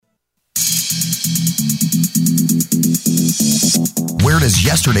Where does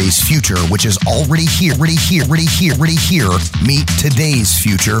yesterday's future, which is already here, meet today's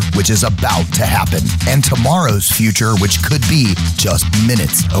future, which is about to happen, and tomorrow's future, which could be just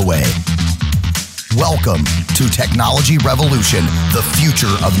minutes away? Welcome to Technology Revolution, the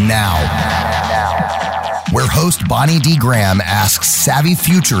future of now. Where host Bonnie D. Graham asks savvy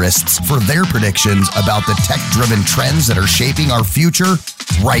futurists for their predictions about the tech-driven trends that are shaping our future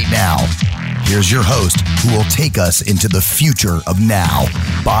right now. Here's your host, who will take us into the future of now,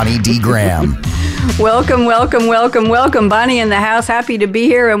 Bonnie D. Graham. Welcome. Bonnie in the house. Happy to be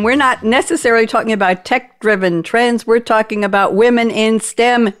here. And we're not necessarily talking about tech-driven trends. We're talking about women in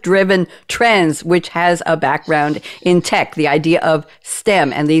STEM-driven trends, which has a background in tech, the idea of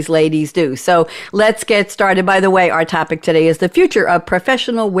STEM, and these ladies do. So let's get started. By the way, our topic today is the future of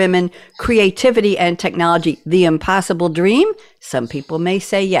professional women, creativity and technology, the impossible dream. Some people may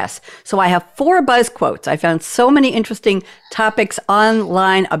say yes. So I have 4 buzz quotes. I found so many interesting topics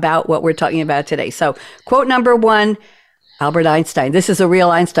online about what we're talking about today. So quote number 1, Albert Einstein. This is a real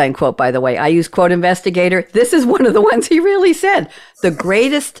Einstein quote, by the way. I use Quote Investigator. This is one of the ones he really said. The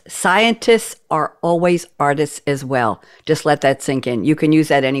greatest scientists are always artists as well. Just let that sink in. You can use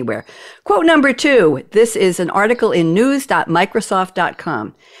that anywhere. Quote number 2. This is an article in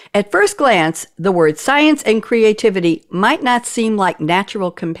news.microsoft.com. At first glance, the words science and creativity might not seem like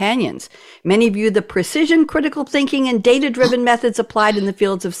natural companions. Many view the precision, critical thinking, and data-driven methods applied in the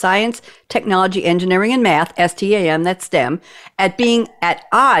fields of science, technology, engineering, and math, STEM, that's STEM, at being at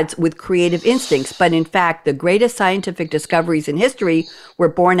odds with creative instincts. But in fact, the greatest scientific discoveries in history were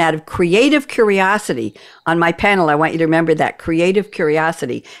born out of creative curiosity. On my panel, I want you to remember that, creative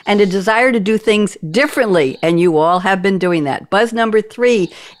curiosity, and a desire to do things differently. And you all have been doing that. Buzz number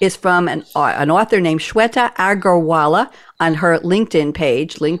 3 is from an author named Shweta Agarwala on her LinkedIn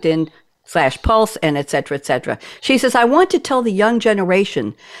page, LinkedIn/Pulse, and et cetera, et cetera. She says, I want to tell the young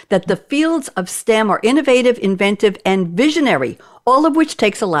generation that the fields of STEM are innovative, inventive, and visionary, all of which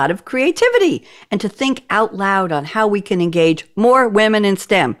takes a lot of creativity, and to think out loud on how we can engage more women in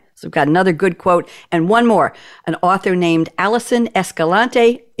STEM. So we've got another good quote, and one more. An author named Alison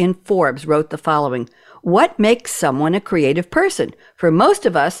Escalante in Forbes wrote the following: what makes someone a creative person? For most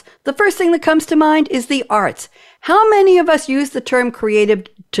of us, the first thing that comes to mind is the arts. How many of us use the term creative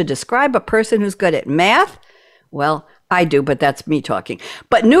to describe a person who's good at math? Well, I do, but that's me talking.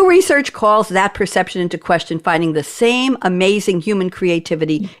 But new research calls that perception into question, finding the same amazing human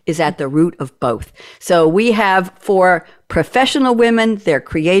creativity is at the root of both. So we have 4 professional women. They're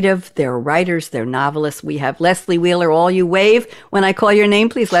creative, they're writers, they're novelists. We have Leslie Wheeler. All you wave when I call your name,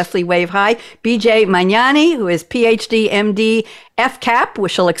 please. Leslie, wave hi. BJ Magnani, who is PhD, MD, FCAP,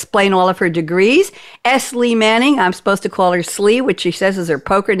 which she'll explain all of her degrees. S. Lee Manning, I'm supposed to call her Slee, which she says is her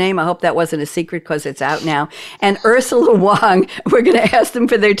poker name. I hope that wasn't a secret because it's out now. And Ursula Wong, we're going to ask them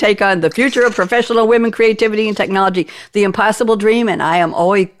for their take on the future of professional women, creativity and technology, the impossible dream. And I am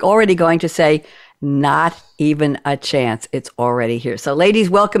already going to say, not even a chance. It's already here. So ladies,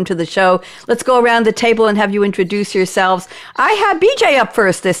 welcome to the show. Let's go around the table and have you introduce yourselves. I have BJ up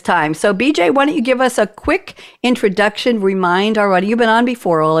first this time. So BJ, why don't you give us a quick introduction, remind our audience, you've been on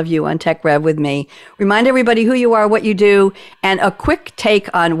before, all of you on Tech Rev with me. Remind everybody who you are, what you do, and a quick take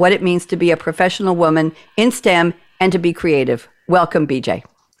on what it means to be a professional woman in STEM and to be creative. Welcome, BJ.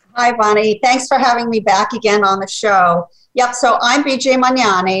 Hi, Bonnie. Thanks for having me back again on the show. Yep, so I'm BJ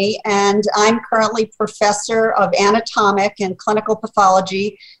Magnani, and I'm currently professor of anatomic and clinical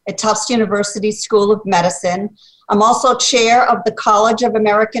pathology at Tufts University School of Medicine. I'm also chair of the College of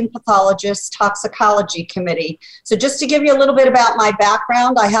American Pathologists Toxicology Committee. So just to give you a little bit about my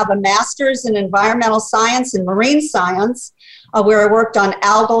background, I have a master's in environmental science and marine science, where I worked on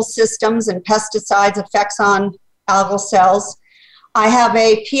algal systems and pesticides' effects on algal cells. I have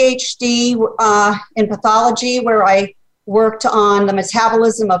a PhD in pathology, where I worked on the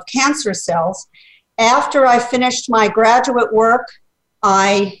metabolism of cancer cells. After I finished my graduate work,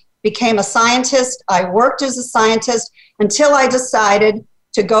 I became a scientist. I worked as a scientist until I decided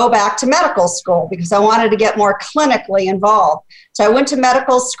to go back to medical school because I wanted to get more clinically involved. So I went to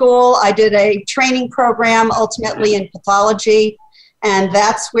medical school. I did a training program, ultimately in pathology, and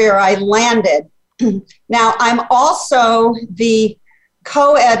that's where I landed. Now, I'm also the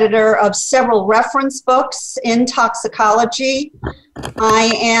co-editor of several reference books in toxicology.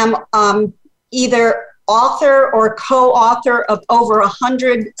 I am either author or co-author of over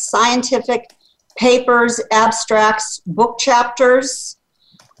 100 scientific papers, abstracts, book chapters,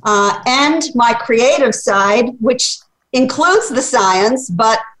 and my creative side, which includes the science,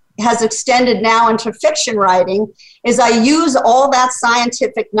 but has extended now into fiction writing, is I use all that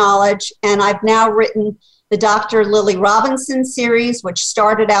scientific knowledge, and I've now written the Dr. Lily Robinson series, which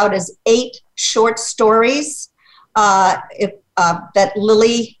started out as 8 short stories that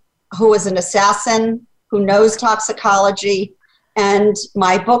Lily, who is an assassin, who knows toxicology. And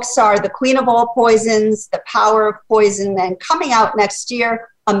my books are The Queen of All Poisons, The Power of Poison, and coming out next year,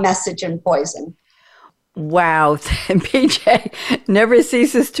 A Message in Poison. Wow. BJ never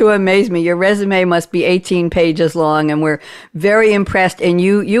ceases to amaze me. Your resume must be 18 pages long, and we're very impressed. And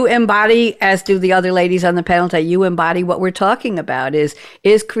you embody, as do the other ladies on the panel today, you embody what we're talking about is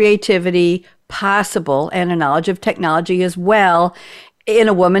creativity possible, and a knowledge of technology as well, in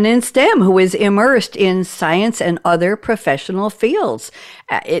a woman in STEM who is immersed in science and other professional fields.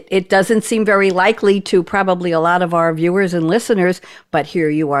 It doesn't seem very likely to probably a lot of our viewers and listeners, but here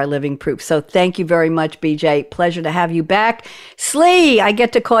you are, living proof. So thank you very much, BJ. Pleasure to have you back. Slee, I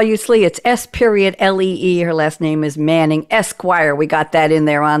get to call you Slee. It's S.Lee. Her last name is Manning, Esquire. We got that in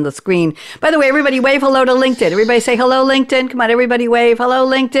there on the screen. By the way, everybody wave hello to LinkedIn. Everybody say hello, LinkedIn. Come on, everybody wave. Hello,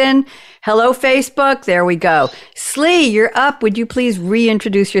 LinkedIn. Hello, Facebook. There we go. Slee, you're up. Would you please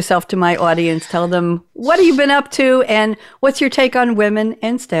reintroduce yourself to my audience? Tell them what have you been up to and what's your take on women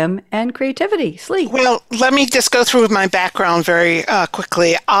in STEM and creativity? Slee. Well, let me just go through my background very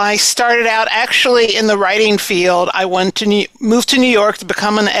quickly. I started out actually in the writing field. I moved to New York to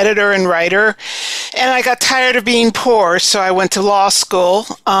become an editor and writer, and I got tired of being poor, so I went to law school,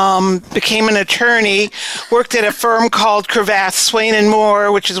 became an attorney, worked at a firm called Cravath, Swaine and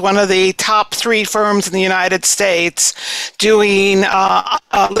Moore, which is one of the top 3 firms in the United States, doing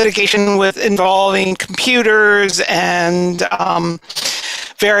litigation involving computers and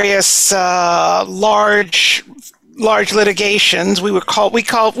various large litigations. We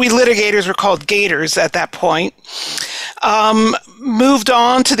litigators were called gators at that point. Moved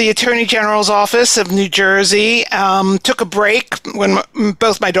on to the Attorney General's office of New Jersey. Took a break when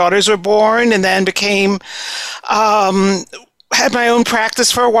both my daughters were born, and then had my own practice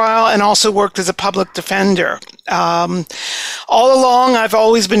for a while, and also worked as a public defender. All along, I've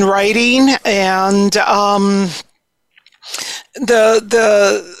always been writing, and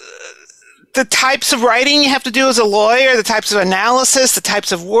the types of writing you have to do as a lawyer, the types of analysis, the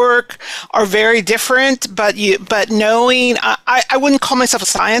types of work are very different. But knowing, I wouldn't call myself a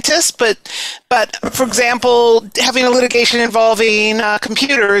scientist, but for example, having a litigation involving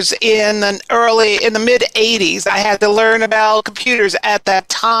computers in the mid '80s, I had to learn about computers at that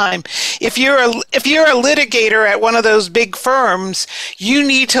time. If you're a litigator at one of those big firms, you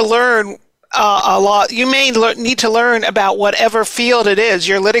need to learn a lot. You may need to learn about whatever field it is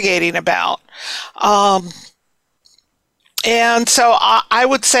you're litigating about. And so I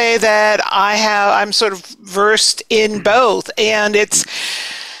would say that I'm sort of versed in both, and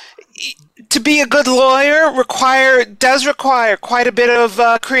to be a good lawyer does require quite a bit of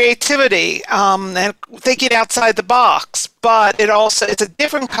creativity and thinking outside the box. But it's a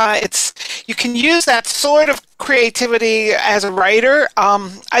different kind. You can use that sort of creativity as a writer.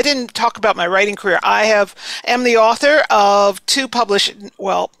 I didn't talk about my writing career. I am the author of 2 published,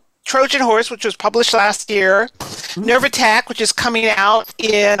 Trojan Horse, which was published last year, Nerve Attack, which is coming out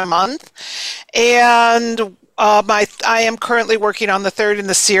in a month, and I am currently working on the 3rd in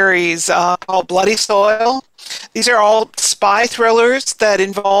the series called Bloody Soil. These are all spy thrillers that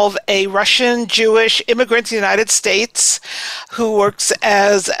involve a Russian Jewish immigrant to the United States who works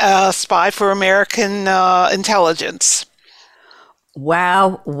as a spy for American intelligence.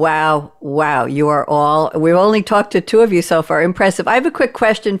 Wow. We've only talked to 2 of you so far. Impressive. I have a quick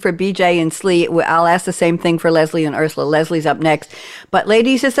question for BJ and Slee. I'll ask the same thing for Leslie and Ursula. Leslie's up next. But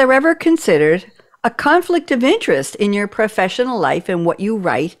ladies, is there ever considered a conflict of interest in your professional life and what you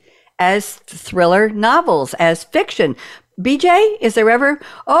write as thriller novels, as fiction? BJ, is there ever,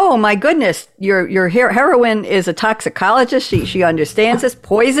 oh my goodness, your heroine is a toxicologist, she understands this,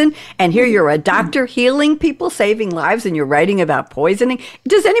 poison, and here you're a doctor healing people, saving lives, and you're writing about poisoning.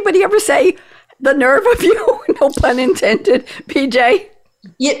 Does anybody ever say, the nerve of you, no pun intended, BJ?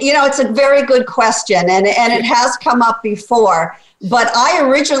 You know, it's a very good question, and it has come up before, but I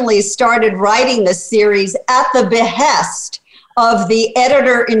originally started writing this series at the behest of the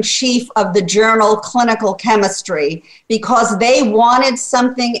editor-in-chief of the journal Clinical Chemistry, because they wanted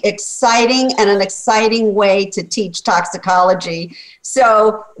something exciting and an exciting way to teach toxicology.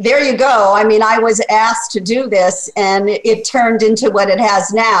 So there you go. I mean, I was asked to do this, and it turned into what it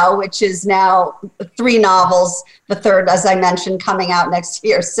has now, which is now 3 novels, the 3rd, as I mentioned, coming out next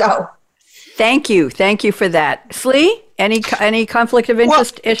year. So thank you for that. Slee, any conflict of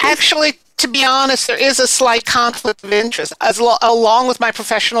interest issues? Actually, to be honest, there is a slight conflict of interest. Along with my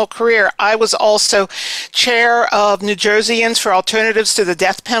professional career, I was also chair of New Jerseyans for Alternatives to the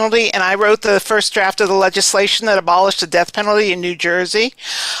Death Penalty, and I wrote the first draft of the legislation that abolished the death penalty in New Jersey.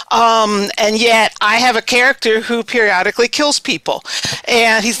 And yet, I have a character who periodically kills people.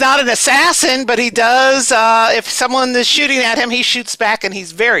 And he's not an assassin, but he does, if someone is shooting at him, he shoots back, and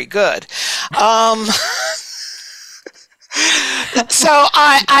he's very good. So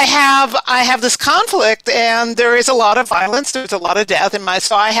I have this conflict, and there is a lot of violence. There's a lot of death in my.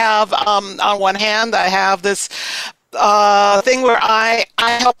 So I have on one hand, I have this thing where I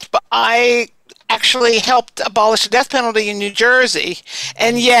actually helped abolish the death penalty in New Jersey,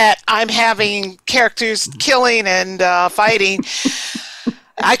 and yet I'm having characters killing and fighting.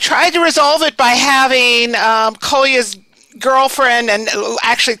 I tried to resolve it by having Kolya's girlfriend, and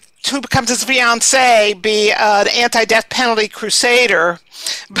actually who becomes his fiancee, be an anti-death penalty crusader.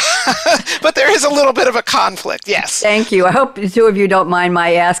 But there is a little bit of a conflict, yes. Thank you. I hope the two of you don't mind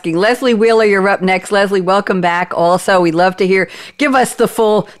my asking. Leslie Wheeler, you're up next. Leslie, welcome back. Also, we'd love to hear. Give us the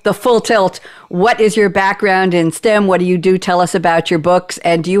full tilt. What is your background in STEM? What do you do? Tell us about your books.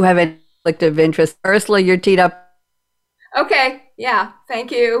 And do you have any conflict of interest? Ursula, you're teed up. Okay. Yeah.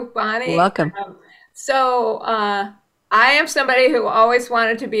 Thank you, Bonnie. You're welcome. I am somebody who always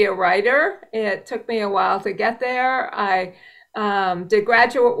wanted to be a writer. It took me a while to get there. I did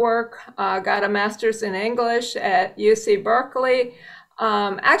graduate work, got a master's in English at UC Berkeley.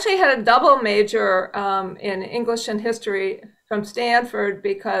 Actually had a double major in English and history from Stanford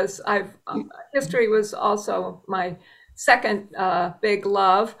because history was also my second big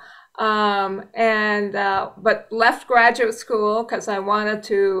love. But left graduate school because I wanted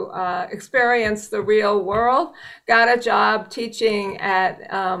to experience the real world. Got a job teaching at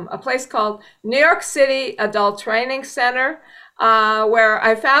a place called New York City Adult Training Center, where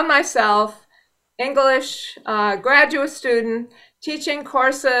I found myself English graduate student teaching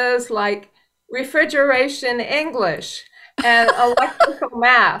courses like refrigeration English and electrical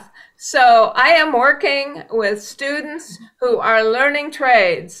math. So I am working with students who are learning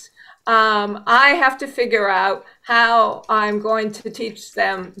trades. I have to figure out how I'm going to teach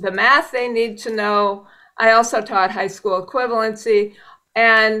them the math they need to know. I also taught high school equivalency.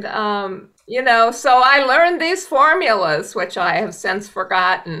 And, so I learned these formulas, which I have since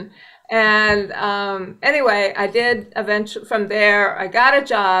forgotten. And anyway, I did eventually, from there, I got a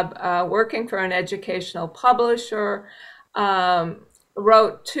job working for an educational publisher,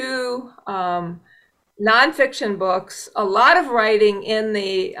 wrote 2 nonfiction books, a lot of writing in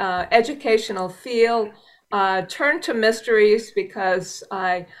the educational field, turned to mysteries because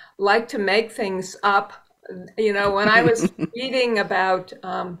I like to make things up. When I was reading about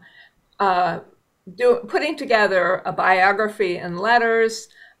putting together a biography and letters,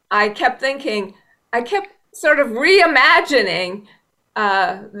 I kept sort of reimagining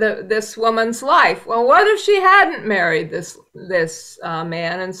this woman's life. Well, what if she hadn't married this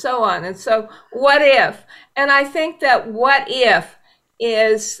man, and so on? And so, what if? And I think that what if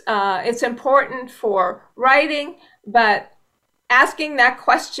is it's important for writing, but asking that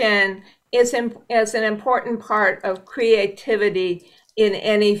question is an important part of creativity in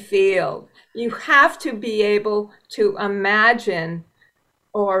any field. You have to be able to imagine,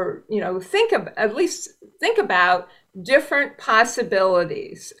 or at least think about different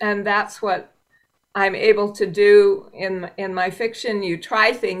possibilities, and that's what I'm able to do in my fiction. You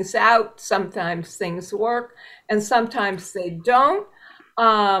try things out. Sometimes things work, and sometimes they don't.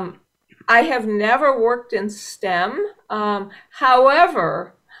 I have never worked in STEM.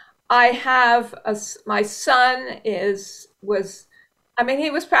 However, I have my son was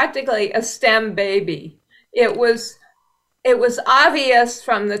practically a STEM baby. It was obvious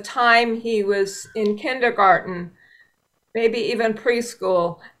from the time he was in kindergarten, maybe even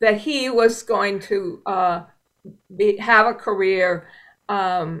preschool, that he was going to have a career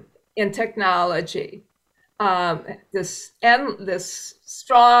in technology. This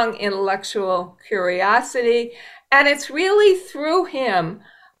strong intellectual curiosity, and it's really through him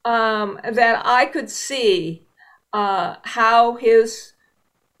that I could see how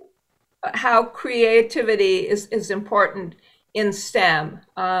creativity is important in STEM.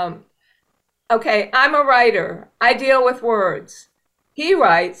 Okay, I'm a writer. I deal with words. He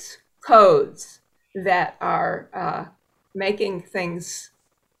writes codes that are making things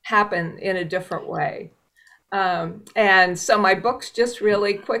happen in a different way. And so my books, just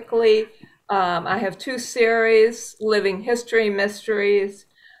really quickly, I have 2 series, Living History Mysteries,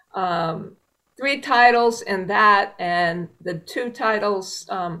 3 titles in that, and the 2 titles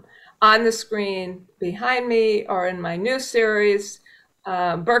on the screen behind me are in my new series,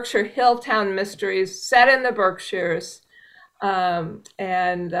 Berkshire Hilltown Mysteries, set in the Berkshires,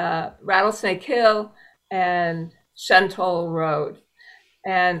 and Rattlesnake Hill and Shuntole Road.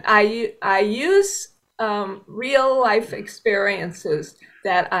 And I use real life experiences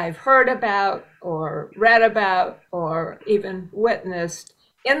that I've heard about or read about or even witnessed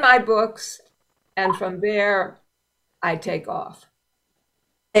in my books, and from there I take off.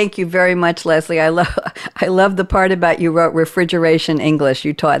 Thank you very much, Leslie. I love the part about you wrote refrigeration English.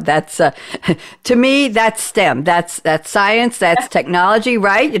 You taught that's to me that's STEM. That's science. That's technology,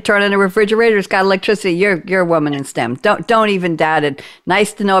 right? You turn on a refrigerator, it's got electricity. You're a woman in STEM. Don't even doubt it.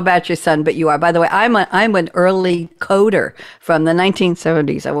 Nice to know about your son, but you are. By the way, I'm an early coder from the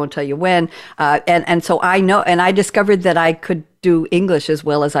 1970s. I won't tell you when. And so I know, and I discovered that I could do English as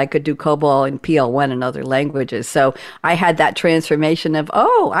well as I could do COBOL and PL1 and other languages. So I had that transformation of,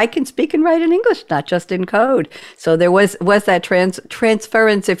 I can speak and write in English, not just in code. So there was that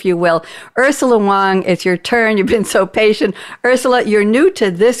transference, if you will. Ursula Wong, it's your turn. You've been so patient. Ursula, you're new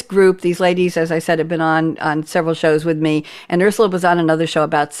to this group. These ladies, as I said, have been on several shows with me. And Ursula was on another show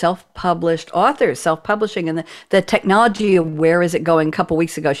about self-published authors, self-publishing, and the technology of where is it going. A couple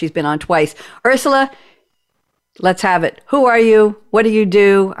weeks ago, she's been on twice. Ursula, let's have it. Who are you? What do you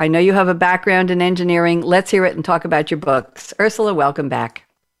do? I know you have a background in engineering. Let's hear it and talk about your books. Ursula, welcome back.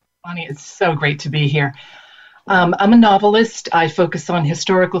 Bonnie, it's so great to be here. I'm a novelist. I focus on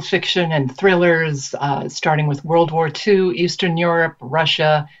historical fiction and thrillers, starting with World War II, Eastern Europe,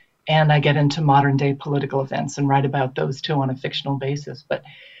 Russia, and I get into modern day political events and write about those too on a fictional basis. But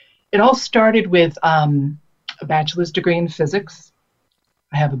it all started with a bachelor's degree in physics.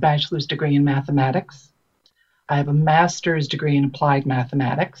 I have a bachelor's degree in mathematics. I have a master's degree in applied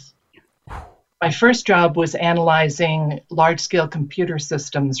mathematics. My first job was analyzing large-scale computer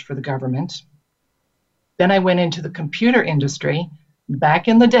systems for the government. Then I went into the computer industry back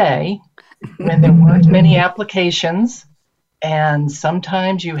in the day when there weren't many applications, and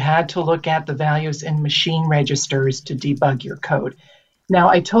sometimes you had to look at the values in machine registers to debug your code. Now,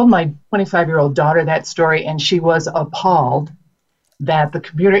 I told my 25-year-old daughter that story, and she was appalled that the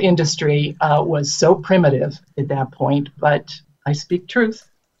computer industry was so primitive at that point, but I speak truth.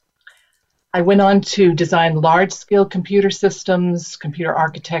 I went on to design large-scale computer systems, computer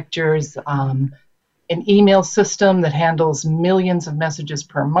architectures, an email system that handles millions of messages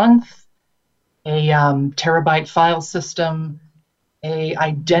per month, a terabyte file system, a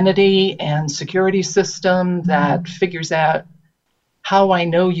identity and security system that figures out how I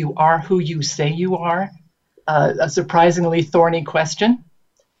know you are who you say you are. A surprisingly thorny question.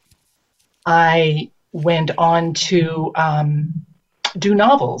 I went on to do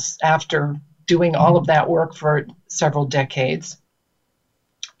novels after doing all of that work for several decades.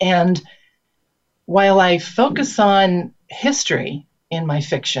 And while I focus on history in my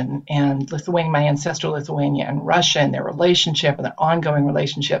fiction and Lithuania, my ancestral Lithuania and Russia and their relationship and their ongoing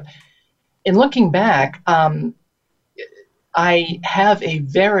relationship, in looking back, I have a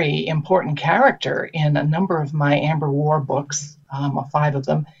very important character in a number of my Amber War books, 5 of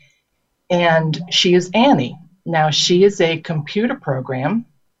them, and she is Annie. Now, she is a computer program,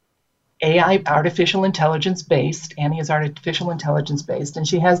 AI, artificial intelligence based. Annie is artificial intelligence based, and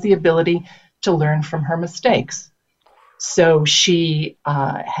she has the ability to learn from her mistakes. So she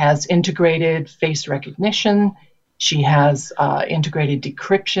has integrated face recognition. She has integrated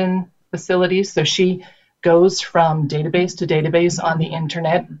decryption facilities. So she goes from database to database on the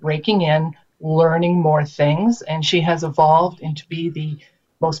internet, breaking in, learning more things, and she has evolved into be the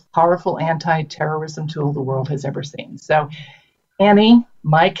most powerful anti-terrorism tool the world has ever seen. So Annie,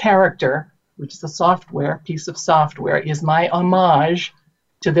 my character, which is a piece of software, is my homage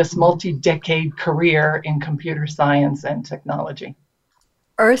to this multi-decade career in computer science and technology.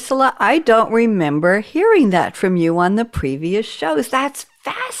 Ursula, I don't remember hearing that from you on the previous shows. That's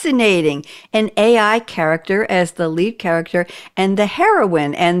fascinating. An AI character as the lead character and the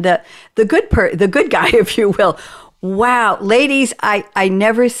heroine and the good guy, if you will. Wow. Ladies, I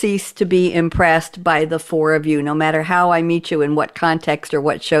never cease to be impressed by the 4 of you, no matter how I meet you in what context or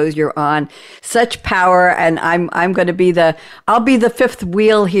what shows you're on. Such power, and I'm going to I'll be the 5th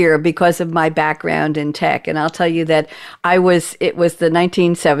wheel here because of my background in tech. And I'll tell you that it was the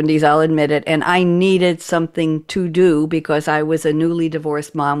 1970s, I'll admit it, and I needed something to do because I was a newly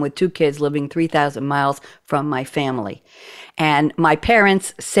divorced mom with 2 kids living 3,000 miles from my family. And my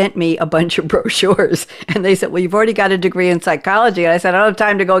parents sent me a bunch of brochures, and they said, well, you've already got a degree in psychology. And I said, I don't have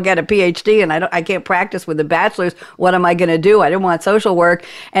time to go get a PhD, and I can't practice with a bachelor's. What am I going to do? I didn't want social work.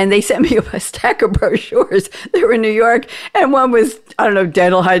 And they sent me a stack of brochures. They were in New York, and one was,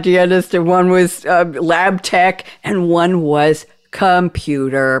 dental hygienist, and one was lab tech, and one was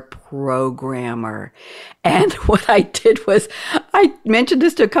computer programmer. And what I did was I mentioned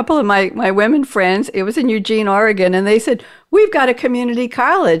this to a couple of my women friends. It was in Eugene, Oregon. And they said, we've got a community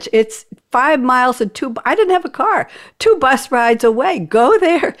college. It's 5 miles and I didn't have a car, 2 bus rides away. Go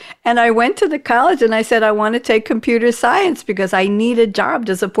there. And I went to the college and I said, I want to take computer science because I need a job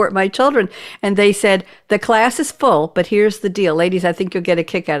to support my children. And they said, the class is full, but here's the deal. Ladies, I think you'll get a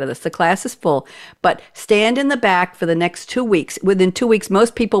kick out of this. The class is full, but stand in the back for the next 2 weeks. Within 2 weeks,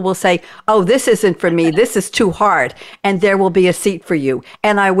 most people will say, oh, this isn't for me. This is too hard. And there will be a seat for you.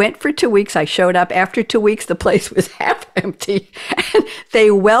 And I went for 2 weeks. I showed up. After 2 weeks, the place was half empty. And they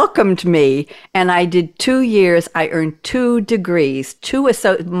welcomed me. And I did 2 years. I earned 2 degrees.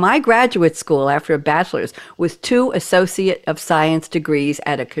 My graduate school after a bachelor's was 2 Associate of Science degrees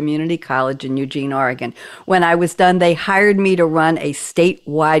at a community college in Eugene, Oregon. When I was done, they hired me to run a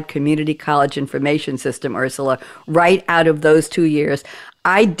statewide community college information system, Ursula, right out of those 2 years.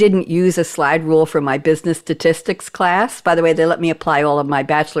 I didn't use a slide rule for my business statistics class. By the way, they let me apply all of my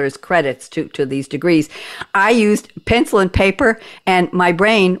bachelor's credits to these degrees. I used pencil and paper and my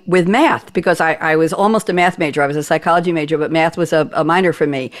brain with math because I was almost a math major. I was a psychology major, but math was a minor for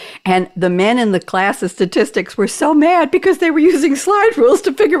me. And the men in the class of statistics were so mad because they were using slide rules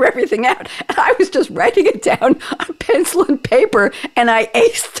to figure everything out. And I was just writing it down on pencil and paper, and I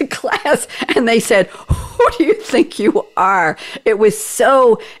aced the class. And they said, who do you think you are? It was so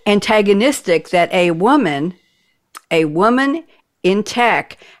antagonistic that a woman in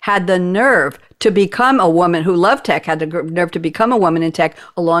tech had the nerve to become a woman who loved tech, had the nerve to become a woman in tech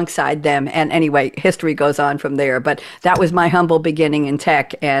alongside them. And anyway, history goes on from there. But that was my humble beginning in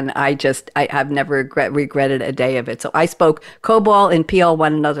tech. And I've never regretted a day of it. So I spoke COBOL and PL1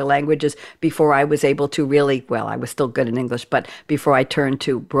 and other languages before I was able to really, well, I was still good in English, but before I turned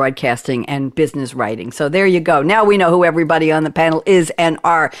to broadcasting and business writing. So there you go. Now we know who everybody on the panel is and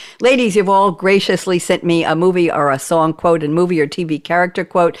are. Ladies, you've all graciously sent me a movie or a song quote and movie or TV character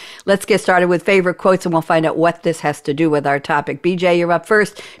quote. Let's get started with favorite quotes, and we'll find out what this has to do with our topic. BJ, you're up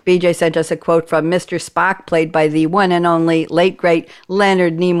first. BJ sent us a quote from Mr. Spock, played by the one and only late, great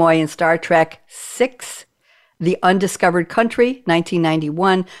Leonard Nimoy in Star Trek VI, The Undiscovered Country,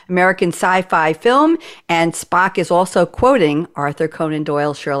 1991, American sci-fi film. And Spock is also quoting Arthur Conan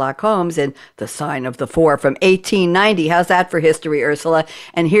Doyle's Sherlock Holmes in The Sign of the Four from 1890. How's that for history, Ursula?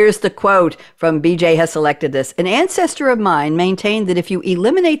 And here's the quote from BJ has selected this. An ancestor of mine maintained that if you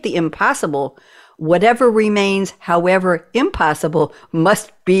eliminate the impossible, whatever remains, however impossible,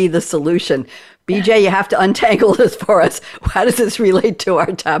 must be the solution. BJ, you have to untangle this for us. How does this relate to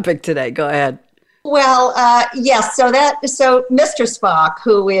our topic today? Go ahead. Well, yes. So Mr. Spock,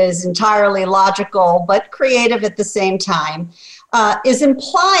 who is entirely logical but creative at the same time, is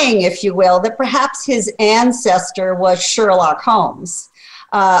implying, if you will, that perhaps his ancestor was Sherlock Holmes,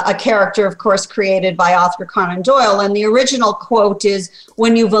 a character, of course, created by Arthur Conan Doyle. And the original quote is,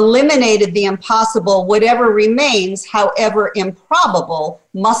 "When you've eliminated the impossible, whatever remains, however improbable,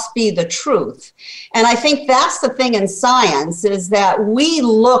 must be the truth." And I think that's the thing in science, is that we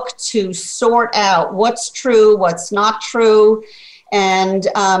look to sort out what's true, what's not true, and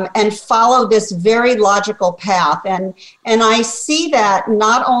follow this very logical path. And I see that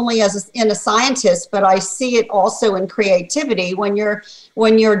not only in a scientist, but I see it also in creativity. When you're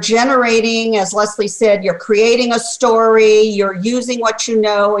generating, as Leslie said, you're creating a story, you're using what you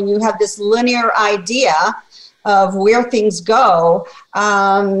know, and you have this linear idea of where things go.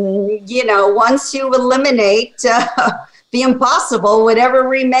 Once you eliminate the impossible, whatever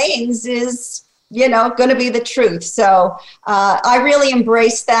remains is going to be the truth. So I really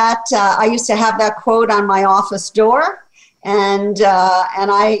embrace that. I used to have that quote on my office door, and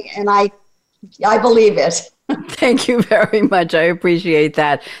I believe it. Thank you very much. I appreciate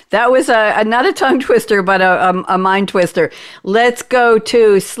that. That was not a tongue twister, but a mind twister. Let's go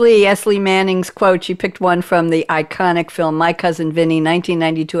to Esli Manning's quote. She picked one from the iconic film My Cousin Vinny,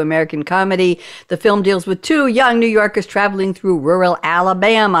 1992 American comedy. The film deals with 2 young New Yorkers traveling through rural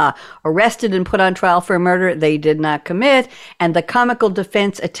Alabama, arrested and put on trial for a murder they did not commit, and the comical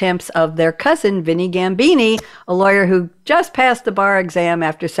defense attempts of their cousin, Vinny Gambini, a lawyer who just passed the bar exam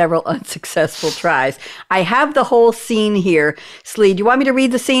after several unsuccessful tries. I have the whole scene here. Slee, do you want me to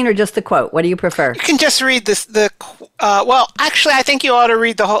read the scene or just the quote? What do you prefer? You can just read this. Well, actually, I think you ought to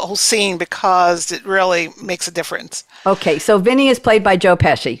read the whole scene because it really makes a difference. Okay, so Vinny is played by Joe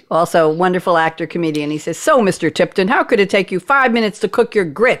Pesci, also a wonderful actor, comedian. He says, "So, Mr. Tipton, how could it take you 5 minutes to cook your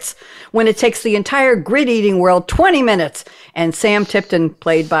grits when it takes the entire grit-eating world 20 minutes? And Sam Tipton,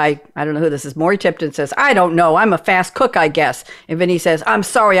 played by, I don't know who this is, Maury Tipton, says, "I don't know. I'm a fast cook, I guess. And Vinny says, I'm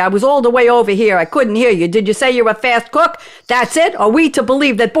sorry, I was all the way over here. I couldn't hear you. Did you say you're a fast cook? That's it? Are we to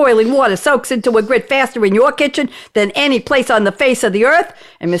believe that boiling water soaks into a grit faster in your kitchen than any place on the face of the earth?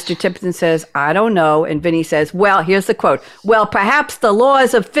 And Mr. Tipton says, I don't know. And Vinny says, well, here's the quote. Well, perhaps the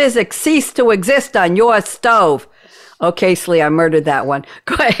laws of physics cease to exist on your stove. Okay, Slee, I murdered that one.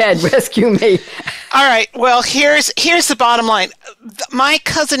 Go ahead, rescue me. All right. Well, here's the bottom line. My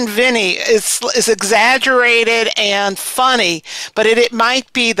cousin Vinny is exaggerated and funny, but it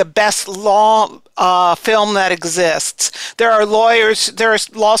might be the best law film that exists. There are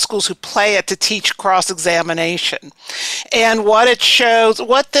law schools who play it to teach cross-examination. And what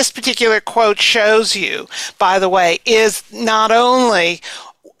this particular quote shows you, by the way, is not only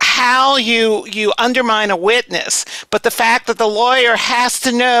how you undermine a witness, but the fact that the lawyer has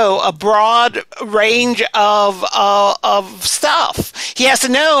to know a broad range of stuff. He has to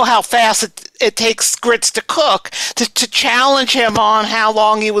know how fast it takes grits to cook to challenge him on how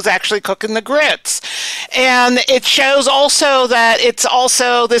long he was actually cooking the grits. And it shows also that it's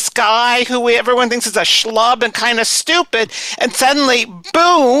also this guy who everyone thinks is a schlub and kind of stupid, and suddenly,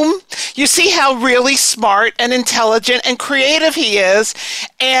 boom, you see how really smart and intelligent and creative he is.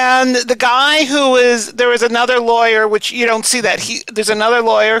 And the guy there was another lawyer, which you don't see that. There's another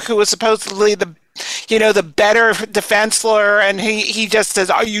lawyer who was supposedly the better defense lawyer, and he just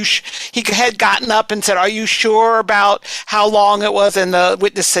says, he had gotten up and said, are you sure about how long it was? And the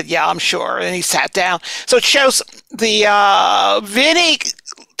witness said, yeah, I'm sure. And he sat down. So it shows the Vinny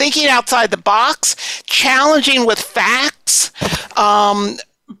thinking outside the box, challenging with facts,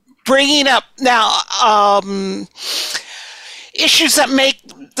 bringing up now issues that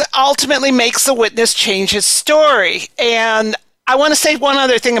ultimately makes the witness change his story. And I want to say one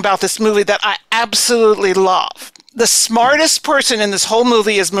other thing about this movie that I absolutely love. The smartest person in this whole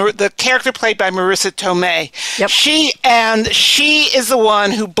movie is the character played by Marissa Tomei. Yep. She is the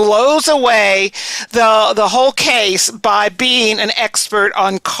one who blows away the whole case by being an expert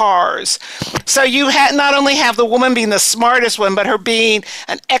on cars. So you not only have the woman being the smartest one, but her being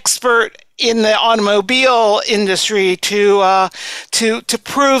an expert in the automobile industry to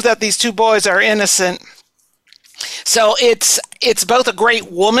prove that these two boys are innocent. So it's both a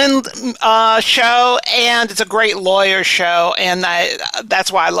great woman show and it's a great lawyer show, and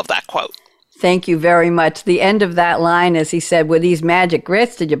that's why I love that quote. Thank you very much. The end of that line, as he said, were these magic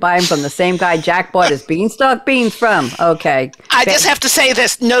grits? Did you buy them from the same guy Jack bought his beanstalk beans from? Okay. I just have to say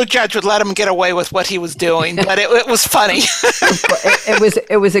this. No judge would let him get away with what he was doing, but it was funny.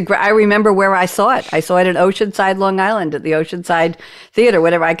 I remember where I saw it. I saw it at Oceanside, Long Island, at the Oceanside Theater,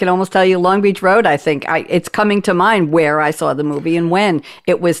 whatever. I can almost tell you Long Beach Road, I think. It's coming to mind where I saw the movie and when.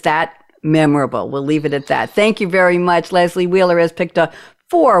 It was that memorable. We'll leave it at that. Thank you very much. Leslie Wheeler has picked a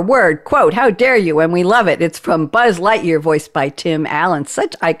 4-word quote. How dare you? And we love it. It's from Buzz Lightyear, voiced by Tim Allen.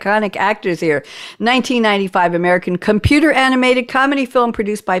 Such iconic actors here. 1995 American computer animated comedy film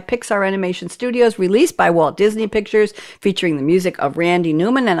produced by Pixar Animation Studios, released by Walt Disney Pictures, featuring the music of Randy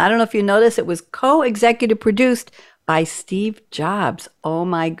Newman. And I don't know if you noticed, it was co-executive produced by Steve Jobs. Oh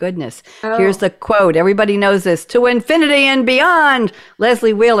my goodness. Oh. Here's the quote. Everybody knows this. To infinity and beyond.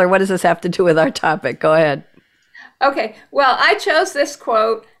 Leslie Wheeler, what does this have to do with our topic? Go ahead. Okay, well, I chose this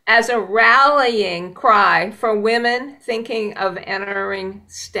quote as a rallying cry for women thinking of entering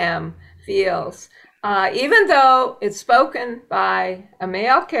STEM fields. Even though it's spoken by a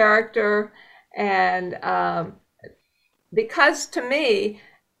male character, and because to me,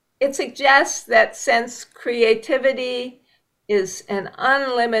 it suggests that since creativity is an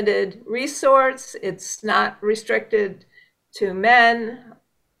unlimited resource, it's not restricted to men.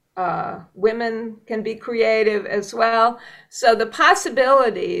 Women can be creative as well. So the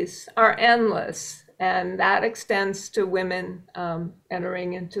possibilities are endless, and that extends to women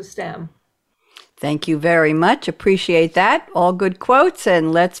entering into STEM. Thank you very much. Appreciate that. All good quotes.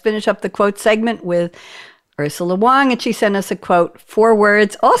 And let's finish up the quote segment with Ursula Wong. And she sent us a quote, 4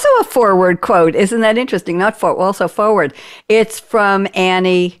 words, also a 4-word quote. Isn't that interesting? Not 4, also forward. It's from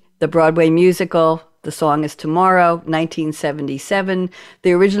Annie, the Broadway musical. The song is Tomorrow, 1977.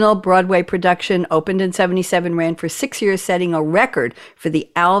 The original Broadway production opened in 77, ran for 6 years, setting a record for the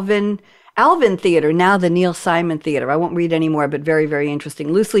Alvin Theater, now the Neil Simon Theater. I won't read any more, but very, very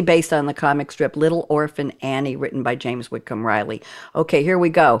interesting. Loosely based on the comic strip Little Orphan Annie, written by James Whitcomb Riley. Okay, here we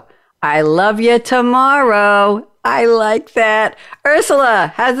go. I love you tomorrow. I like that.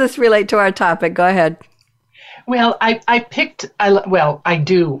 Ursula, how does this relate to our topic? Go ahead. Well, I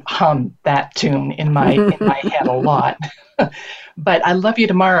do hum that tune in my head a lot, but I Love You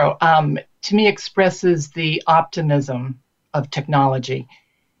Tomorrow, to me expresses the optimism of technology.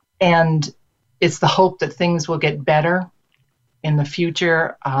 And it's the hope that things will get better in the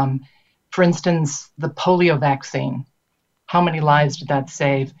future. For instance, the polio vaccine. How many lives did that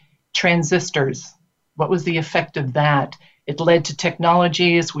save? Transistors. What was the effect of that? It led to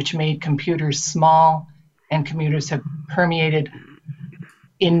technologies which made computers small, and computers have permeated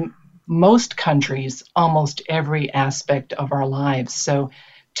in most countries almost every aspect of our lives. So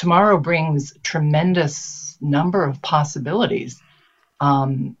tomorrow brings tremendous number of possibilities.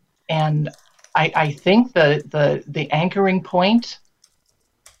 And I think the anchoring point,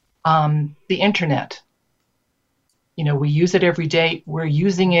 the internet, we use it every day. We're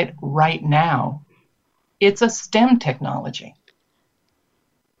using it right now. It's a STEM technology.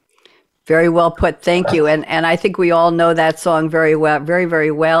 Very well put. Thank you. And I think we all know that song very well, very, very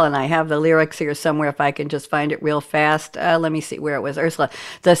well. And I have the lyrics here somewhere if I can just find it real fast. Let me see where it was. Ursula.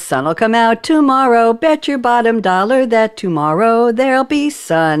 The sun will come out tomorrow. Bet your bottom dollar that tomorrow there'll be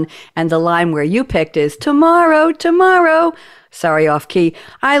sun. And the line where you picked is tomorrow, tomorrow. Sorry, off key.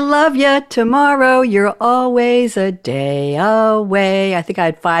 I love you tomorrow. You're always a day away. I think I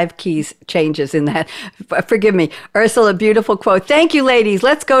had 5 keys changes in that. Forgive me. Ursula, beautiful quote. Thank you, ladies.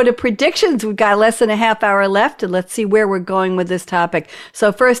 Let's go to predictions. We've got less than a half hour left, and let's see where we're going with this topic.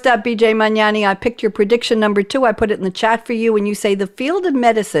 So first up, BJ Magnani, I picked your prediction number 2. I put it in the chat for you, and you say the field of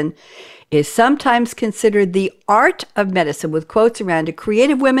medicine is sometimes considered the art of medicine, with quotes around it.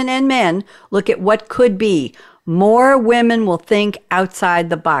 Creative women and men look at what could be. More women will think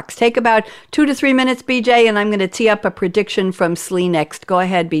outside the box. Take about 2 to 3 minutes, BJ, and I'm going to tee up a prediction from Slee next. Go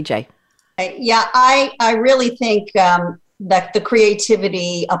ahead, BJ. Yeah, I really think that the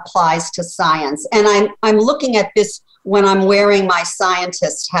creativity applies to science. And I'm looking at this when I'm wearing my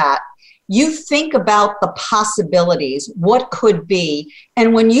scientist hat. You think about the possibilities, what could be.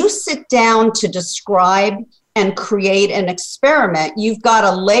 And when you sit down to describe and create an experiment, you've got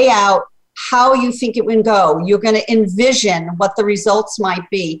to lay out how you think it would go. You're going to envision what the results might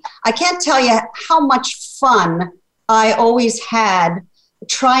be. I can't tell you how much fun I always had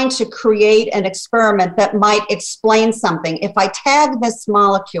trying to create an experiment that might explain something. If I tag this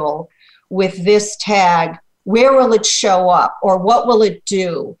molecule with this tag, where will it show up, or what will it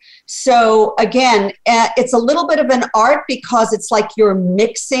do? So again, it's a little bit of an art because it's like you're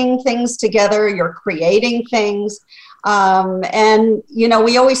mixing things together, you're creating things. And,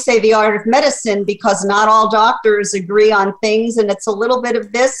 we always say the art of medicine because not all doctors agree on things, and it's a little bit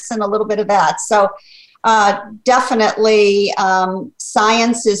of this and a little bit of that. So definitely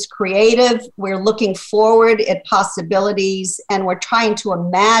science is creative. We're looking forward at possibilities, and we're trying to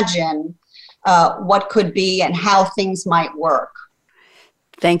imagine what could be and how things might work.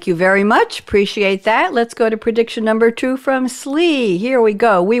 Thank you very much. Appreciate that. Let's go to prediction number 2 from Slee. Here we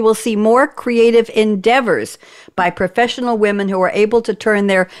go. We will see more creative endeavors by professional women who are able to turn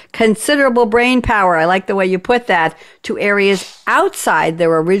their considerable brain power, I like the way you put that, to areas outside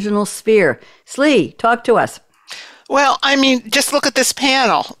their original sphere. Slee, talk to us. Well, I mean, just look at this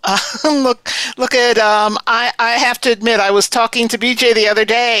panel. Look at, I have to admit, I was talking to BJ the other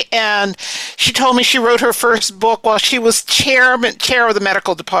day, and she told me she wrote her first book while she was chair of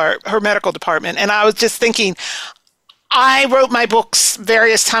the her medical department. And I was just thinking, I wrote my books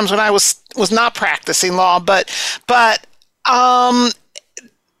various times when I was not practicing law, but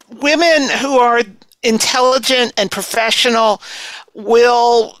women who are intelligent and professional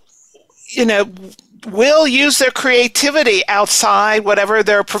will use their creativity outside whatever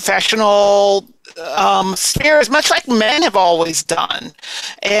their professional spheres, much like men have always done.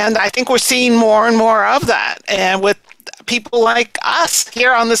 And I think we're seeing more and more of that, and with people like us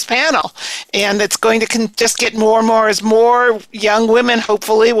here on this panel. And it's going to just get more and more as more young women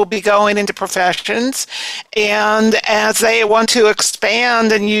hopefully will be going into professions, and as they want to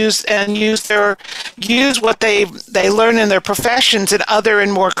expand and use what they learn in their professions in other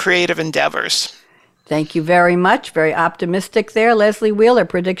and more creative endeavors. Thank you very much. Very optimistic there. Leslie Wheeler,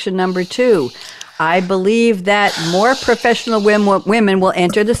 prediction number 2. I believe that more professional women will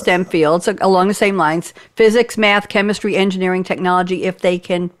enter the STEM fields along the same lines: physics, math, chemistry, engineering, technology, if they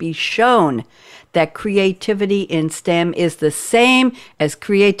can be shown that creativity in STEM is the same as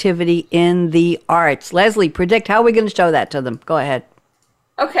creativity in the arts. Leslie, predict, how are we going to show that to them? Go ahead.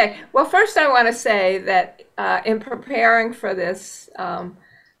 Okay. Well, first I want to say that in preparing for this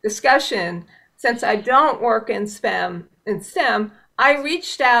discussion, since I don't work in STEM, I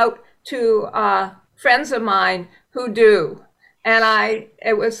reached out to friends of mine who do. And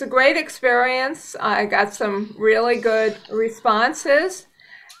it was a great experience. I got some really good responses.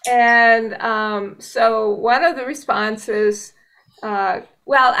 And so one of the responses,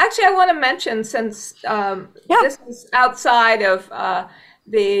 well, actually I want to mention, since this is outside of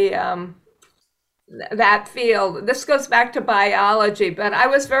the that field. This goes back to biology, but I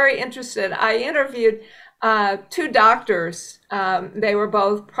was very interested. I interviewed two doctors. They were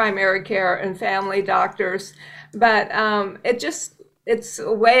both primary care and family doctors, but it's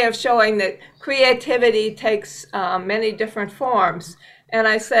a way of showing that creativity takes many different forms. And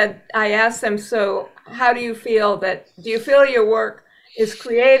I asked them, so how do you feel your work is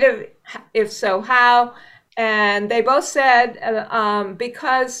creative? If so, how? And they both said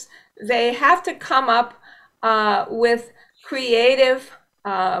because they have to come up with creative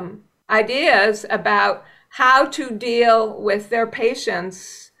ideas about how to deal with their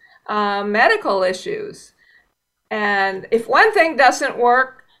patients' medical issues. And if one thing doesn't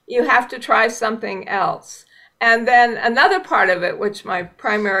work, you have to try something else. And then another part of it, which my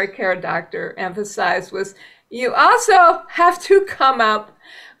primary care doctor emphasized, was you also have to come up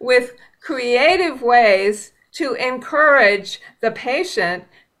with creative ways to encourage the patient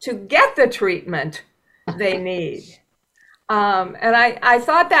to get the treatment they need. And I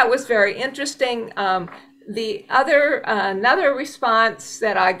thought that was very interesting. Another response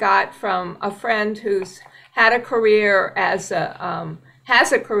that I got from a friend who's had a career has a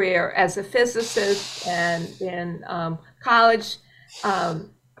career as a physicist and in college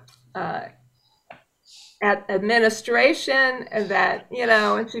at administration, that,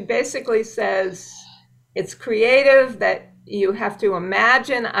 and she basically says it's creative, that you have to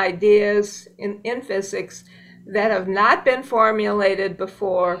imagine ideas in physics that have not been formulated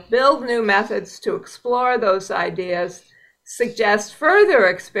before, build new methods to explore those ideas, suggest further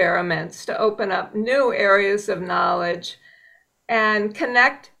experiments to open up new areas of knowledge, and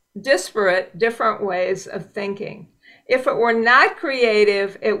connect disparate, different ways of thinking. If it were not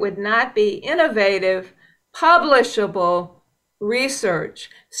creative, it would not be innovative, publishable research.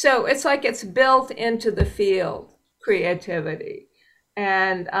 So it's like it's built into the field, creativity.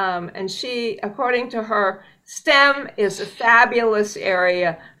 And she, according to her, STEM is a fabulous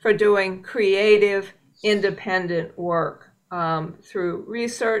area for doing creative, independent work through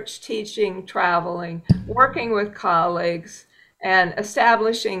research, teaching, traveling, working with colleagues, and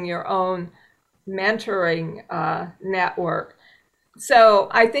establishing your own mentoring network. So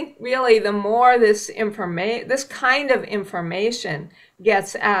I think really the more this kind of information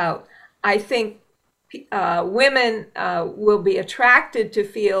gets out, I think women will be attracted to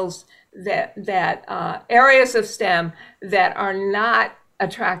fields that areas of STEM that are not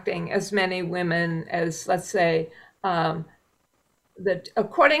attracting as many women as, let's say,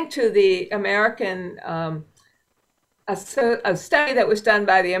 according to the American a study that was done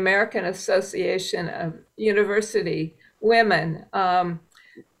by the American Association of University Women,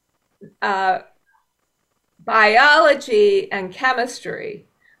 biology and chemistry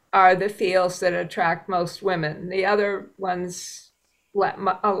are the fields that attract most women. The other ones,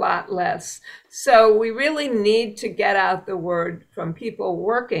 a lot less. So we really need to get out the word from people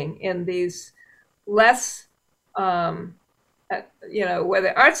working in these less, where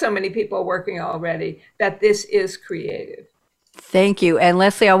there aren't so many people working already, that this is creative. Thank you. And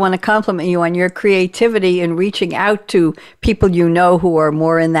Leslie, I want to compliment you on your creativity in reaching out to people who are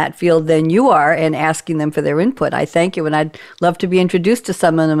more in that field than you are and asking them for their input. I thank you. And I'd love to be introduced to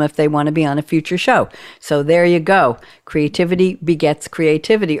some of them if they want to be on a future show. So there you go. Creativity begets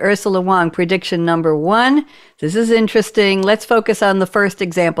creativity. Ursula Wong, prediction number 1. This is interesting. Let's focus on the first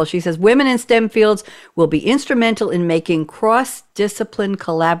example. She says, women in STEM fields will be instrumental in making cross-discipline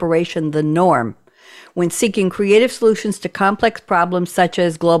collaboration the norm when seeking creative solutions to complex problems such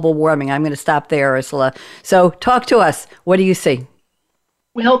as global warming. I'm going to stop there, Ursula. So talk to us. What do you see?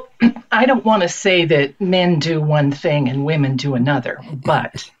 Well, I don't want to say that men do one thing and women do another,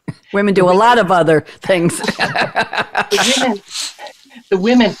 but... women do a lot of other things. The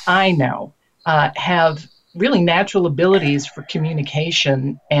women I know have really natural abilities for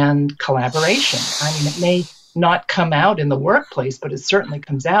communication and collaboration. I mean, it may not come out in the workplace, but it certainly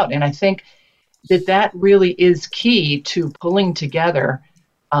comes out. And I think that really is key to pulling together,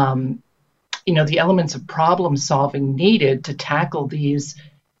 the elements of problem solving needed to tackle these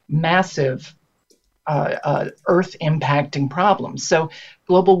massive Earth impacting problems. So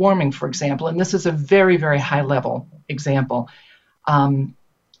global warming, for example, and this is a very, very high level example,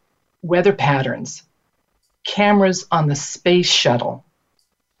 weather patterns, cameras on the space shuttle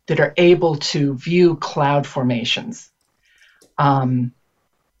that are able to view cloud formations,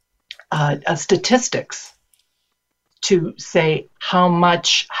 statistics to say how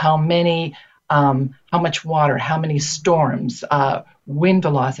much water, how many storms, wind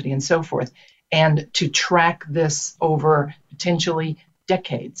velocity, and so forth, and to track this over potentially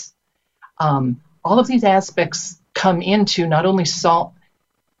decades. All of these aspects come into not only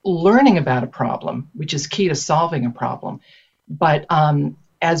learning about a problem, which is key to solving a problem. But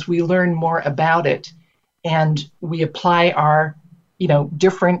as we learn more about it and we apply our,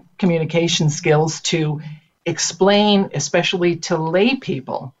 different communication skills to explain, especially to lay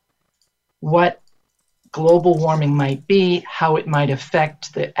people, what global warming might be, how it might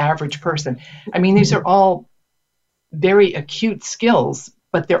affect the average person. I mean, these are all very acute skills,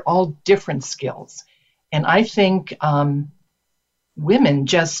 but they're all different skills. And I think women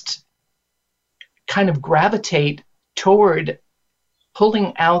just kind of gravitate toward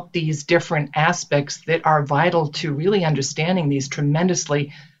pulling out these different aspects that are vital to really understanding these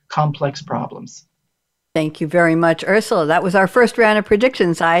tremendously complex problems. Thank you very much, Ursula. That was our first round of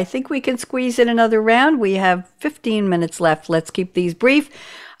predictions. I think we can squeeze in another round. We have 15 minutes left. Let's keep these brief.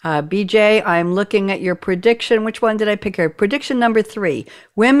 BJ, I'm looking at your prediction. Which one did I pick here? Prediction number 3.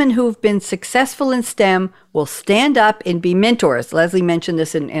 Women who've been successful in STEM will stand up and be mentors. Leslie mentioned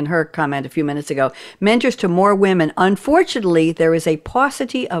this in her comment a few minutes ago. Mentors to more women. Unfortunately, there is a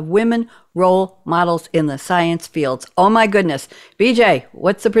paucity of women role models in the science fields. Oh my goodness. BJ,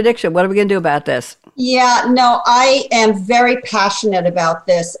 what's the prediction? What are we going to do about this? Yeah, no, I am very passionate about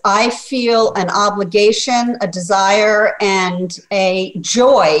this. I feel an obligation, a desire, and a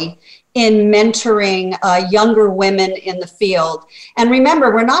joy in mentoring younger women in the field. And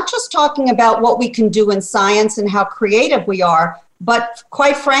remember, we're not just talking about what we can do in science and how creative we are, but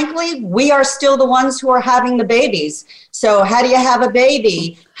quite frankly, we are still the ones who are having the babies. So how do you have a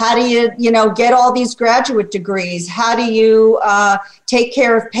baby? How do you, get all these graduate degrees? How do you take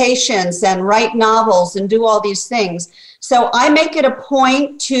care of patients and write novels and do all these things? So I make it a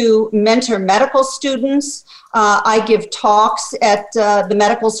point to mentor medical students. I give talks at the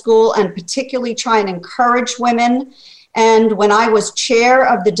medical school and particularly try and encourage women. And when I was chair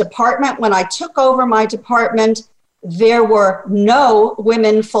of the department, when I took over my department, there were no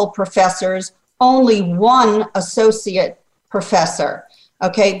women full professors, only one associate professor.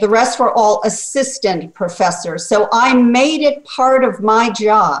 Okay, the rest were all assistant professors. So I made it part of my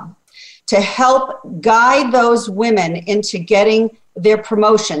job to help guide those women into getting their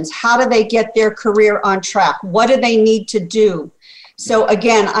promotions. How do they get their career on track? What do they need to do? So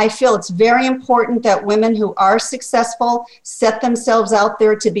again, I feel it's very important that women who are successful set themselves out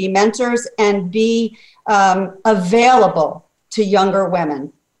there to be mentors and be available to younger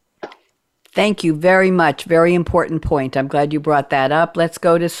women. Thank you very much. Very important point. I'm glad you brought that up. Let's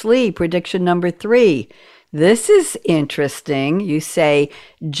go to Slee. Prediction number 3. This is interesting. You say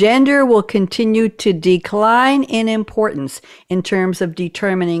gender will continue to decline in importance in terms of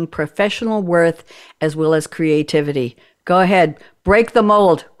determining professional worth as well as creativity. Go ahead. Break the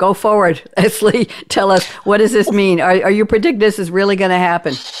mold. Go forward. Slee, tell us, what does this mean? Are you predicting this is really going to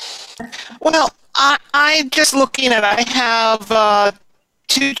happen? Well, I just looking at, I have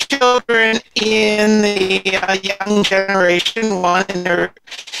 2 children in the young generation, one in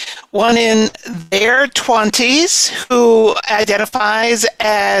their 20s who identifies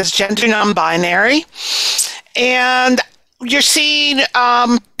as gender non-binary. And you're seeing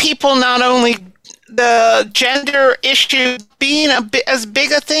people, not only the gender issue being as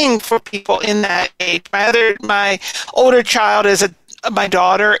big a thing for people in that age. My older child is my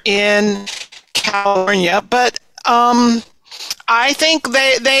daughter in California, but I think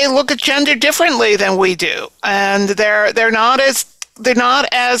they look at gender differently than we do, and they're not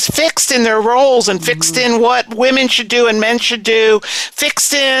as fixed in their roles and fixed in what women should do and men should do,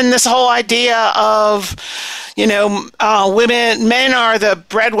 fixed in this whole idea of men are the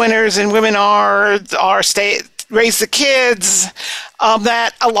breadwinners and women are raise the kids.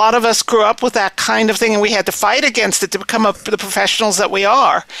 That a lot of us grew up with that kind of thing, and we had to fight against it to become the professionals that we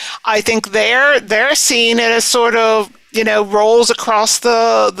are. I think they're seeing it as sort of roles across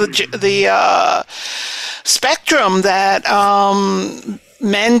the spectrum, that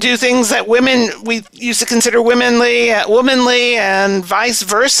men do things that women we used to consider womanly, and vice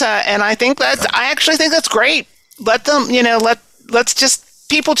versa. And I actually think that's great. Let them,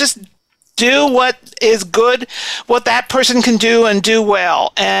 people just do what is good, what that person can do and do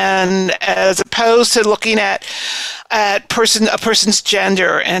well, and as opposed to looking at a person's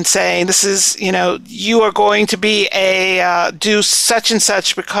gender and saying, this is, you are going to be do such and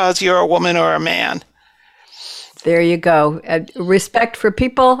such because you're a woman or a man. There you go. Respect for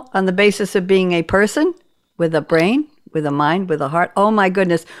people on the basis of being a person with a brain, with a mind, with a heart. Oh my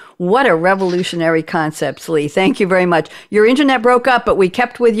goodness. What a revolutionary concept, Lee. Thank you very much. Your internet broke up, but we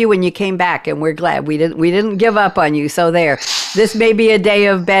kept with you when you came back, and we're glad we didn't give up on you. So there, this may be a day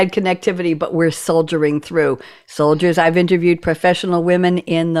of bad connectivity, but we're soldiering through. Soldiers, I've interviewed professional women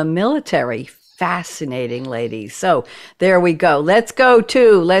in the military, Fascinating, ladies. So there we go. Let's go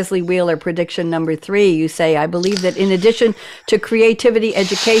to Leslie Wheeler, prediction number 3. You say, I believe that in addition to creativity,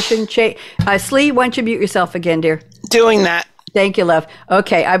 education, Slee, why don't you mute yourself again, dear? Doing that. Thank you, love.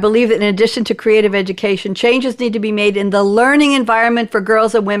 Okay, I believe that in addition to creative education, changes need to be made in the learning environment for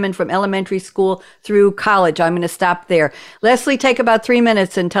girls and women from elementary school through college. I'm going to stop there. Leslie, take about 3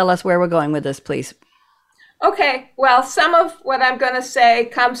 minutes and tell us where we're going with this, please. Okay, well, some of what I'm going to say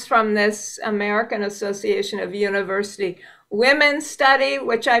comes from this American Association of University Women study,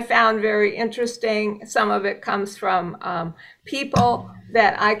 which I found very interesting. Some of it comes from people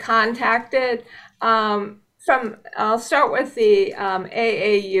that I contacted. I'll start with the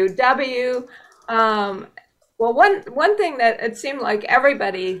AAUW. Well, one thing that it seemed like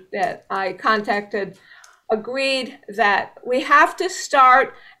everybody that I contacted agreed that we have to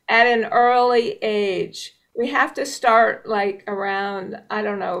start at an early age. We have to start like around, I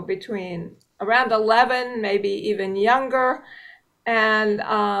don't know, between around 11, maybe even younger. And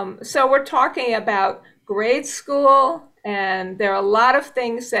so we're talking about grade school, and there are a lot of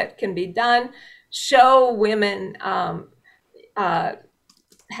things that can be done. Show women,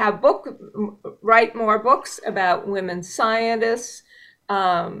 write more books about women scientists,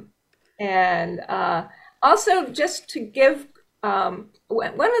 and also just to give,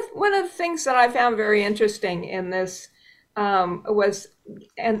 one of the things that I found very interesting in this was,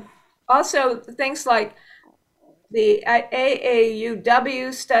 and also things like the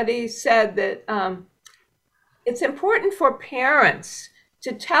AAUW study said that it's important for parents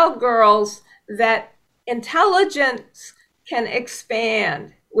to tell girls that intelligence can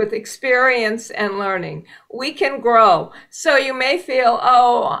expand with experience and learning. We can grow. So you may feel,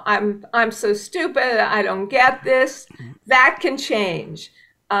 oh, I'm so stupid, I don't get this. That can change.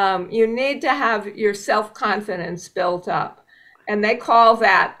 You need to have your self-confidence built up. And they call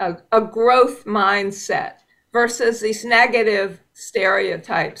that a growth mindset versus these negative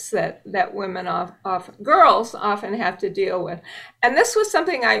stereotypes that women girls often have to deal with. And this was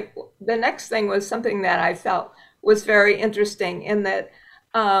something the next thing was something that I felt was very interesting in that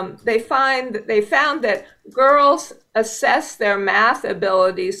they found that girls assess their math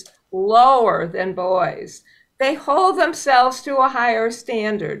abilities lower than boys. They hold themselves to a higher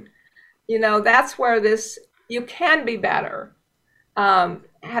standard. You know, that's where you can be better.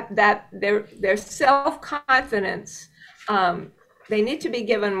 That their self-confidence, they need to be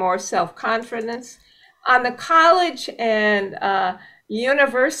given more self-confidence. On the college and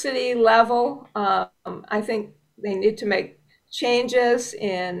university level, I think they need to make changes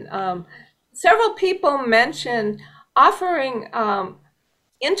in, several people mentioned offering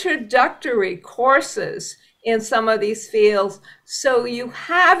introductory courses in some of these fields, so you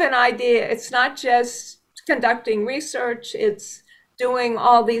have an idea. It's not just conducting research, it's doing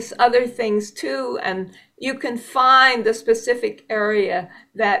all these other things too, and you can find the specific area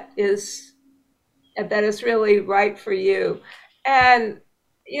that is really right for you. And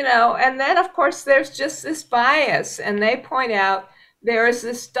you know, and then of course there's just this bias, and they point out there is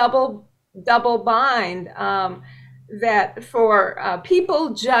this double bind that for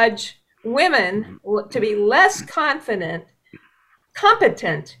people judge women to be less competent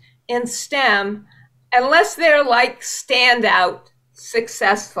in STEM unless they're like standout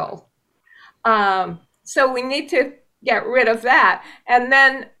successful. So we need to get rid of that. And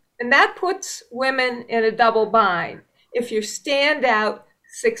that puts women in a double bind. If you stand out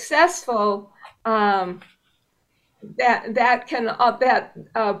successful,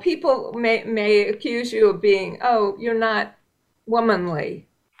 people may accuse you of being, oh, you're not womanly.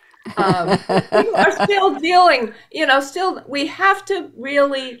 People are still dealing, we have to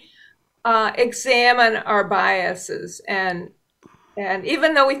really examine our biases, and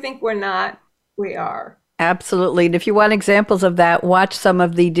even though we think we're not, we are. Absolutely. And if you want examples of that, watch some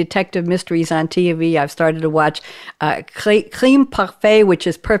of the detective mysteries on TV. I've started to watch Crime Parfait, which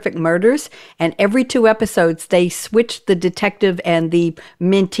is Perfect Murders. And every 2 episodes, they switch the detective and the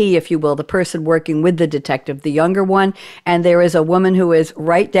mentee, if you will, the person working with the detective, the younger one. And there is a woman who is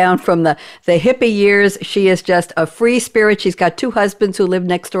right down from the hippie years. She is just a free spirit. She's got 2 husbands who live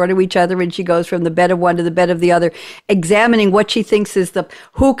next door to each other, and she goes from the bed of one to the bed of the other, examining what she thinks is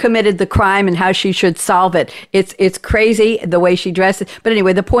who committed the crime and how she should solve solve it. It's crazy the way she dresses. But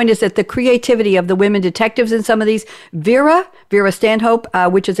anyway, the point is that the creativity of the women detectives in some of these, Vera Stanhope,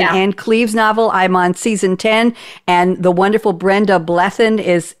 which is an Anne Cleeves novel. I'm on season 10, and the wonderful Brenda Blethyn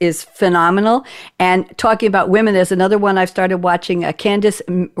is phenomenal. And talking about women, there's another one I've started watching, Candace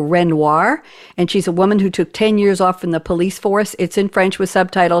Renoir, and she's a woman who took 10 years off from the police force. It's in French with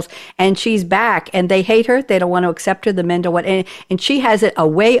subtitles, and she's back, and they hate her. They don't want to accept her. The men don't want, and she has a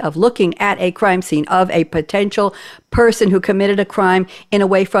way of looking at a crime scene of a potential person who committed a crime in a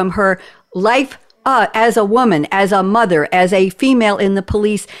way from her life as a woman, as a mother, as a female in the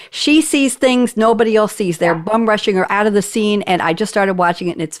police. She sees things nobody else sees. They're bum rushing her out of the scene, and I just started watching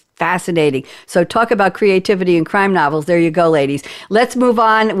it, and it's fascinating. So talk about creativity in crime novels. There you go, ladies. Let's move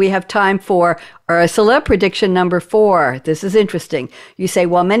on. We have time for Ursula, prediction number 4. This is interesting. You say,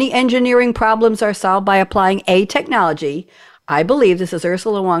 while many engineering problems are solved by applying a technology, I believe, this is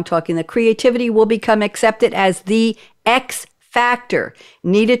Ursula Wong talking, that creativity will become accepted as the X factor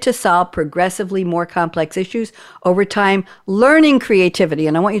needed to solve progressively more complex issues. Over time, learning creativity,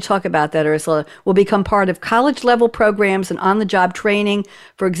 and I want you to talk about that, Ursula, will become part of college-level programs and on-the-job training,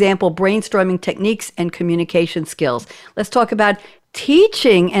 for example, brainstorming techniques and communication skills. Let's talk about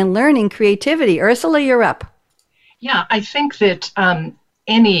teaching and learning creativity. Ursula, you're up. Yeah, I think that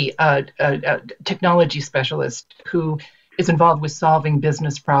any technology specialist who is involved with solving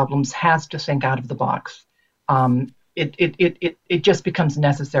business problems has to think out of the box. It just becomes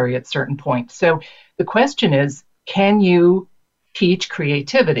necessary at certain points. So the question is, can you teach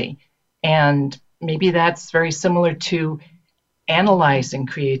creativity? And maybe that's very similar to analyzing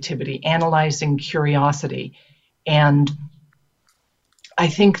creativity, analyzing curiosity. And I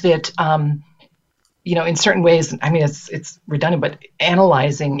think that, in certain ways, I mean, it's redundant, but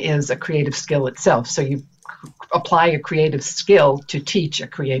analyzing is a creative skill itself. So you apply a creative skill to teach a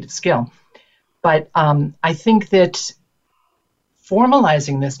creative skill. But I think that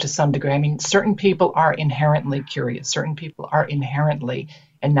formalizing this to some degree, I mean, certain people are inherently curious. Certain people are inherently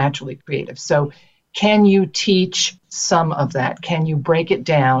and naturally creative. So can you teach some of that? Can you break it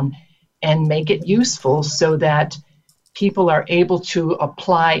down and make it useful so that people are able to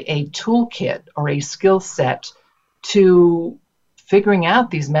apply a toolkit or a skill set to figuring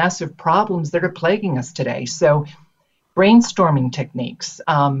out these massive problems that are plaguing us today? So brainstorming techniques.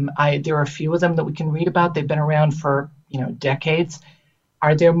 There are a few of them that we can read about. They've been around for decades.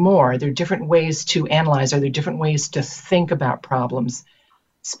 Are there more? Are there different ways to analyze? Are there different ways to think about problems?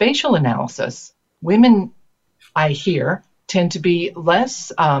 Spatial analysis. Women, I hear, tend to be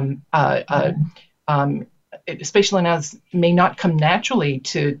less. Spatial analysis may not come naturally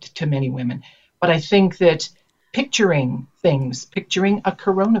to many women, but I think that picturing things, picturing a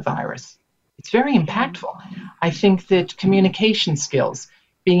coronavirus, it's very impactful. I think that communication skills,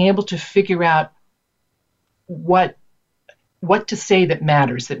 being able to figure out what to say that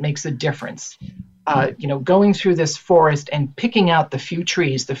matters, that makes a difference. Going through this forest and picking out the few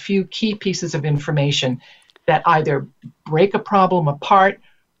trees, the few key pieces of information that either break a problem apart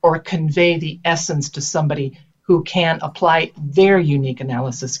or convey the essence to somebody who can apply their unique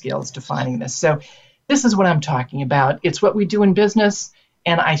analysis skills to finding this. So this is what I'm talking about. It's what we do in business,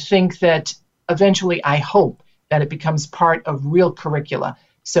 and I think that eventually, I hope that it becomes part of real curricula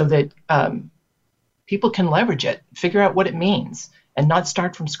so that people can leverage it, figure out what it means, and not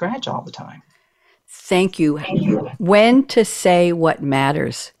start from scratch all the time. Thank you. When to say what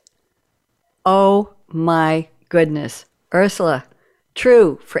matters. Oh my goodness. Ursula,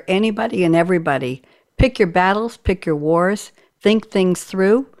 true for anybody and everybody. Pick your battles, pick your wars, think things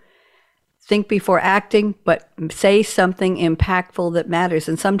through. Think before acting, but say something impactful that matters.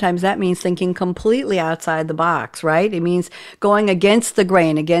 And sometimes that means thinking completely outside the box, right? It means going against the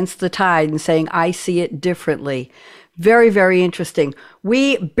grain, against the tide, and saying, I see it differently. Very, very interesting.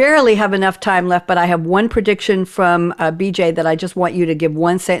 We barely have enough time left, but I have one prediction from BJ that I just want you to give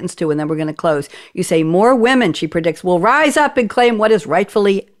one sentence to, and then we're going to close. You say, more women, she predicts, will rise up and claim what is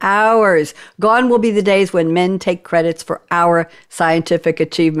rightfully ours. Gone will be the days when men take credits for our scientific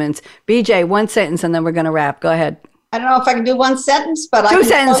achievements. BJ, one sentence, and then we're going to wrap. Go ahead. I don't know if I can do one sentence, but two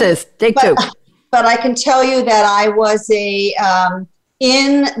sentences. Take two. But I can tell you that I was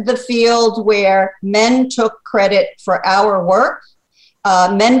in the field where men took credit for our work.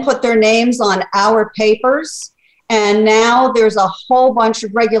 Men put their names on our papers. And now there's a whole bunch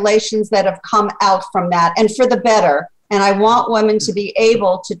of regulations that have come out from that, and for the better. And I want women to be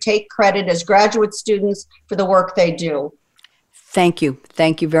able to take credit as graduate students for the work they do. Thank you.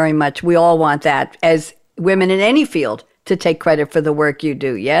 Thank you very much. We all want that as women in any field to take credit for the work you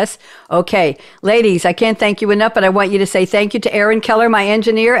do. Yes? Okay. Ladies, I can't thank you enough, but I want you to say thank you to Aaron Keller, my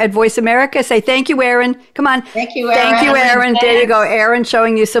engineer at Voice America. Say thank you, Aaron. Come on. Thank you, Aaron. Thank you, Aaron. There you go. Aaron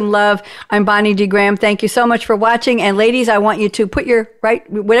showing you some love. I'm Bonnie D. Graham. Thank you so much for watching. And ladies, I want you to put your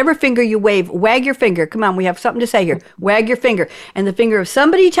whatever finger you wave, wag your finger. Come on, we have something to say here. Wag your finger. And the finger, if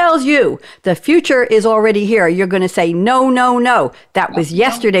somebody tells you the future is already here, you're going to say, no, no, no. That was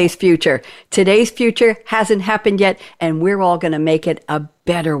yesterday's future. Today's future hasn't happened yet, and we're all going to make it a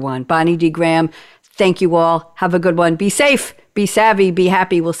better one. Bonnie D. Graham, thank you all. Have a good one. Be safe, be savvy, be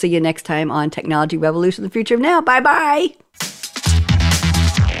happy. We'll see you next time on Technology Revolution, the Future of Now. Bye-bye.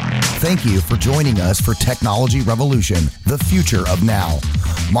 Thank you for joining us for Technology Revolution, the Future of Now.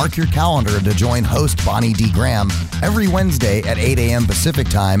 Mark your calendar to join host Bonnie D. Graham every Wednesday at 8 a.m. Pacific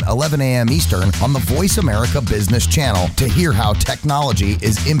Time, 11 a.m. Eastern on the Voice America Business Channel to hear how technology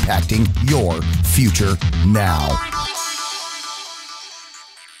is impacting your future now.